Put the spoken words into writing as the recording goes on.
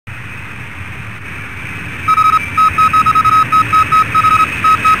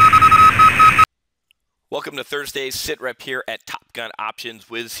Welcome to Thursday's Sit Rep here at Top Gun Options.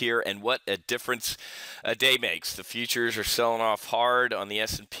 Whiz here, and what a difference a day makes. The futures are selling off hard on the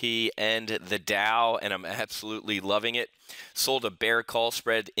S&P and the Dow, and I'm absolutely loving it. Sold a bear call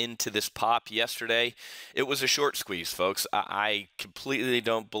spread into this pop yesterday. It was a short squeeze, folks. I completely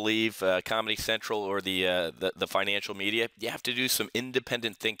don't believe Comedy Central or the financial media. You have to do some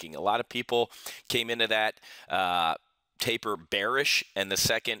independent thinking. A lot of people came into that taper bearish, and the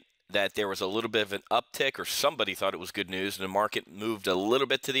second that there was a little bit of an uptick, or somebody thought it was good news, and the market moved a little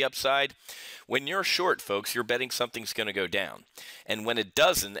bit to the upside. When you're short, folks, you're betting something's going to go down. And when it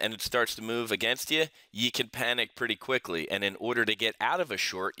doesn't and it starts to move against you, you can panic pretty quickly. And in order to get out of a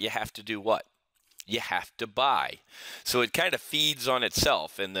short, you have to do what? You have to buy. So it kind of feeds on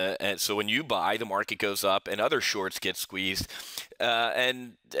itself. And so when you buy, the market goes up and other shorts get squeezed. I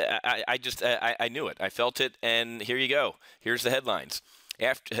knew it. I felt it. And here you go. Here's the headlines.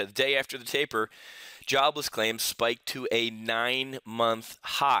 The day after the taper, jobless claims spiked to a 9-month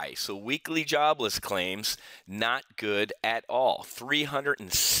high. So weekly jobless claims, not good at all.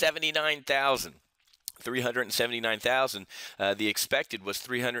 379,000. 379,000. The expected was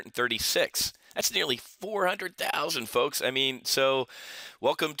 336. That's nearly 400,000, folks. I mean, so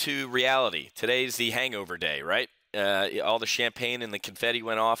welcome to reality. Today's the hangover day, right? All the champagne and the confetti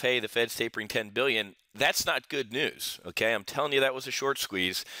went off. Hey, the Fed's tapering $10 billion. That's not good news, okay? I'm telling you that was a short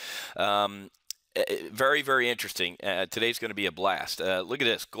squeeze. Very, very interesting. Today's going to be a blast. Look at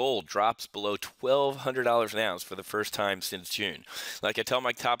this. Gold drops below $1,200 an ounce for the first time since June. Like I tell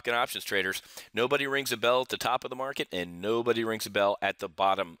my Top Gun options traders, nobody rings a bell at the top of the market and nobody rings a bell at the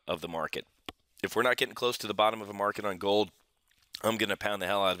bottom of the market. If we're not getting close to the bottom of a market on gold, I'm going to pound the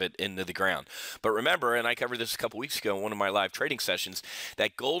hell out of it into the ground. But remember, and I covered this a couple weeks ago in one of my live trading sessions,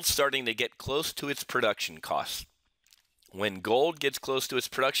 that gold's starting to get close to its production costs. When gold gets close to its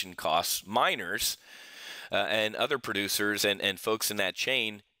production costs, miners and other producers and folks in that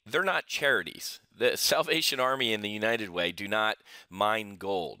chain, they're not charities. The Salvation Army and the United Way do not mine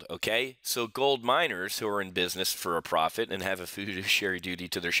gold, okay? So gold miners who are in business for a profit and have a fiduciary duty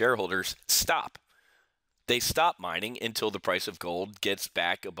to their shareholders stop. They stop mining until the price of gold gets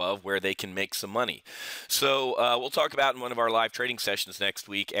back above where they can make some money. So we'll talk about in one of our live trading sessions next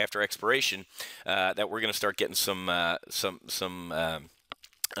week after expiration that we're going to start getting some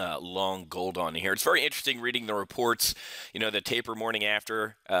long gold on here. It's very interesting reading the reports, the taper morning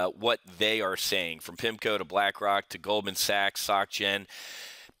after, what they are saying, from PIMCO to BlackRock to Goldman Sachs, SocGen.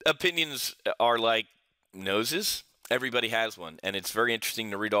 Opinions are like noses. Everybody has one, and it's very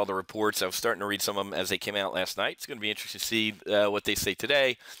interesting to read all the reports. I was starting to read some of them as they came out last night. It's going to be interesting to see what they say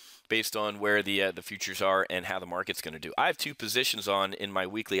today based on where the futures are and how the market's going to do. I have 2 positions on in my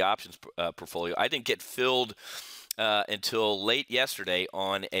weekly options portfolio. I didn't get filled until late yesterday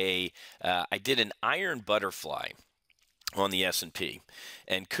on I did an iron butterfly on the S&P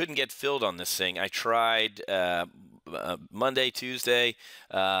and couldn't get filled on this thing. I tried Monday, Tuesday,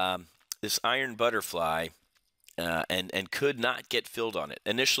 this iron butterfly, and could not get filled on it.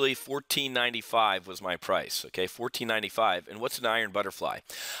 Initially, $14.95 was my price, okay, $14.95. And what's an iron butterfly?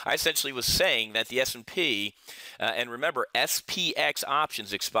 I essentially was saying that the S&P, and remember, SPX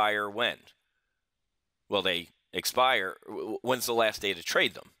options expire when? Well, they expire, when's the last day to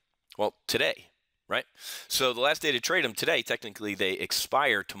trade them? Well, today. Right? So the last day to trade them today, technically they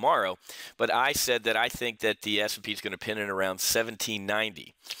expire tomorrow, but I said that I think that the S&P is going to pin in around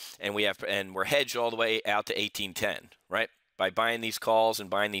 1790, and we're hedged all the way out to 1810, right? By buying these calls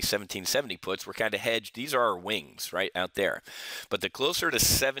and buying these 1770 puts, we're kind of hedged. These are our wings, right, out there. But the closer to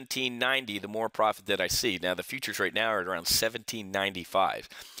 1790, the more profit that I see. Now, the futures right now are at around 1795.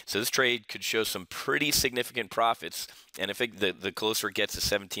 So this trade could show some pretty significant profits, and if the closer it gets to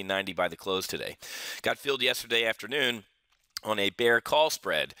 1790 by the close today. Got filled yesterday afternoon on a bear call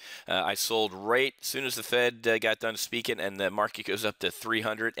spread. I sold right as soon as the Fed got done speaking, and the market goes up to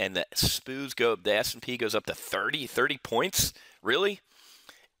 300, and the S&P goes up to 30 points. Really?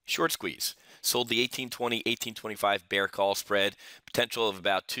 Short squeeze. Sold the 1820, 1825 bear call spread. Potential of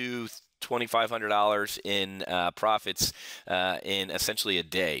about $2,500 in profits in essentially a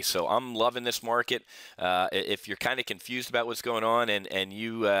day. So I'm loving this market. If you're kind of confused about what's going on and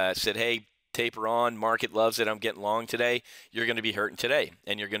you said, hey, taper on, market loves it, I'm getting long today, you're going to be hurting today,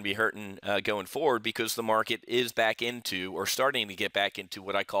 and you're going to be hurting going forward, because the market is back into, or starting to get back into,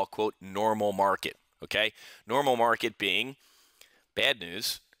 what I call, quote, normal market, okay? Normal market being bad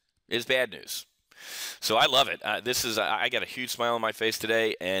news is bad news. So I love it. I got a huge smile on my face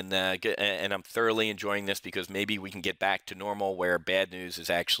today, and I'm thoroughly enjoying this, because maybe we can get back to normal where bad news is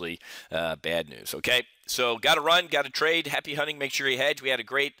actually bad news, okay? So got to run, got to trade. Happy hunting. Make sure you hedge. We had a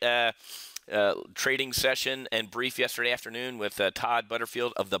great trading session and brief yesterday afternoon with Todd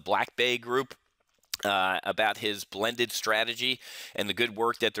Butterfield of the Black Bay Group. About his blended strategy and the good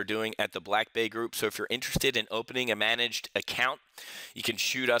work that they're doing at the Black Bay Group. So if you're interested in opening a managed account, you can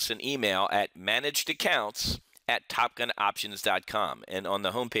shoot us an email at managedaccounts@topgunoptions.com. And on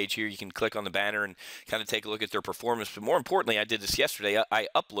the homepage here, you can click on the banner and kind of take a look at their performance. But more importantly, I did this yesterday. I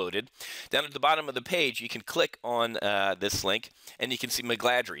uploaded. Down at the bottom of the page, you can click on this link, and you can see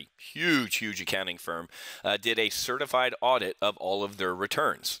McGladrey, huge accounting firm, did a certified audit of all of their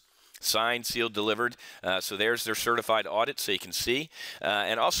returns. Signed, sealed, delivered. So there's their certified audit, so you can see,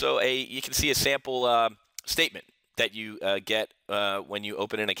 and also you can see a sample statement that you get when you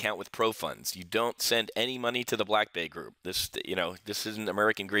open an account with ProFunds. You don't send any money to the Black Bay Group. This isn't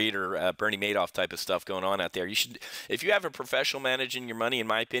American Greed or Bernie Madoff type of stuff going on out there. You should, if you have a professional managing your money, in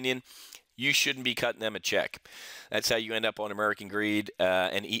my opinion, you shouldn't be cutting them a check. That's how you end up on American Greed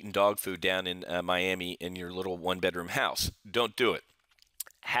and eating dog food down in Miami in your little one-bedroom house. Don't do it.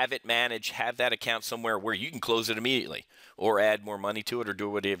 Have it managed, have that account somewhere where you can close it immediately or add more money to it or do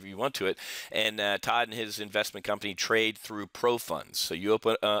whatever you want to it. And Todd and his investment company trade through ProFunds. So you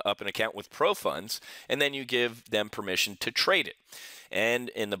open up an account with ProFunds, and then you give them permission to trade it. And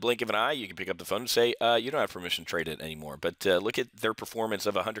in the blink of an eye, you can pick up the phone and say, you don't have permission to trade it anymore. But look at their performance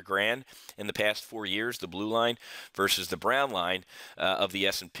of $100,000 in the past 4 years, the blue line, versus the brown line of the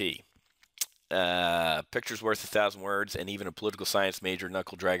S&P. Picture's worth 1,000 words, and even a political science major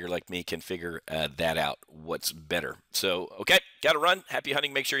knuckle dragger like me can figure that out, what's better. So, okay, got to run. Happy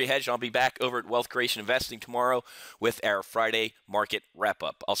hunting. Make sure you hedge. I'll be back over at Wealth Creation Investing tomorrow with our Friday market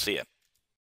wrap-up. I'll see you.